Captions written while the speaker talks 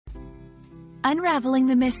Unraveling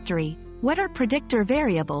the mystery. What are predictor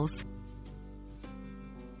variables?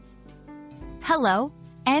 Hello,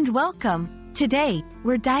 and welcome. Today,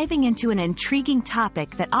 we're diving into an intriguing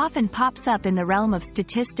topic that often pops up in the realm of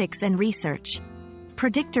statistics and research.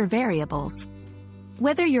 Predictor variables.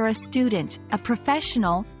 Whether you're a student, a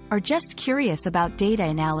professional, or just curious about data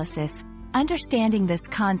analysis, understanding this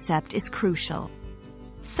concept is crucial.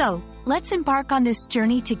 So, let's embark on this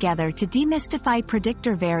journey together to demystify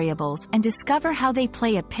predictor variables and discover how they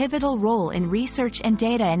play a pivotal role in research and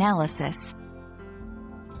data analysis.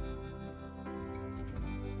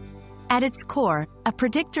 At its core, a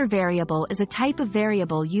predictor variable is a type of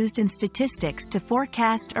variable used in statistics to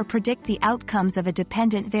forecast or predict the outcomes of a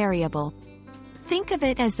dependent variable. Think of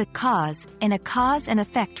it as the cause in a cause and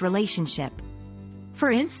effect relationship.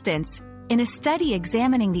 For instance, in a study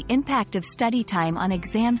examining the impact of study time on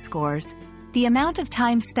exam scores, the amount of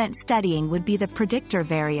time spent studying would be the predictor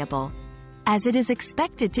variable, as it is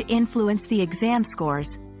expected to influence the exam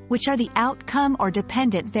scores, which are the outcome or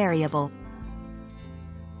dependent variable.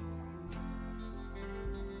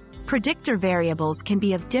 Predictor variables can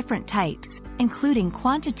be of different types, including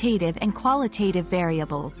quantitative and qualitative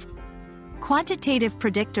variables. Quantitative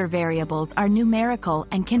predictor variables are numerical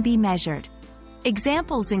and can be measured.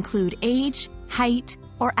 Examples include age, height,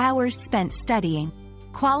 or hours spent studying.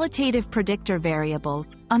 Qualitative predictor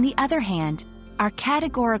variables, on the other hand, are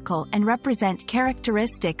categorical and represent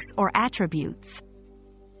characteristics or attributes.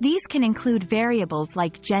 These can include variables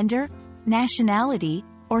like gender, nationality,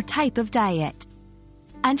 or type of diet.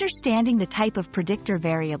 Understanding the type of predictor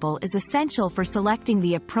variable is essential for selecting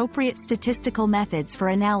the appropriate statistical methods for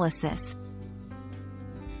analysis.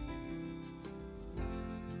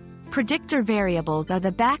 Predictor variables are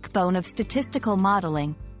the backbone of statistical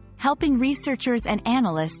modeling, helping researchers and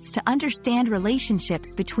analysts to understand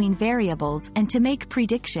relationships between variables and to make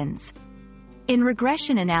predictions. In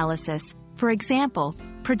regression analysis, for example,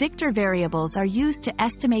 predictor variables are used to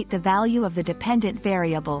estimate the value of the dependent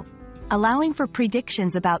variable, allowing for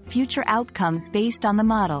predictions about future outcomes based on the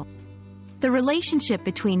model. The relationship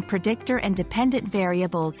between predictor and dependent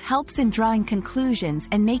variables helps in drawing conclusions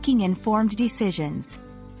and making informed decisions.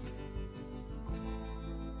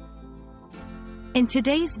 In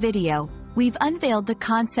today's video, we've unveiled the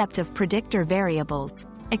concept of predictor variables,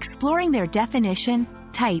 exploring their definition,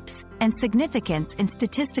 types, and significance in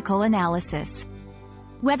statistical analysis.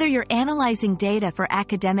 Whether you're analyzing data for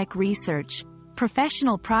academic research,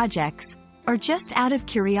 professional projects, or just out of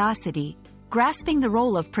curiosity, grasping the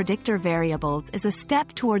role of predictor variables is a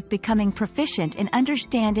step towards becoming proficient in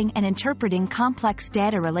understanding and interpreting complex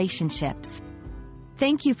data relationships.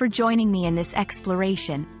 Thank you for joining me in this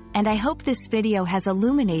exploration, and I hope this video has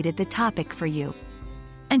illuminated the topic for you.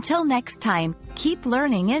 Until next time, keep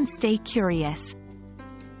learning and stay curious.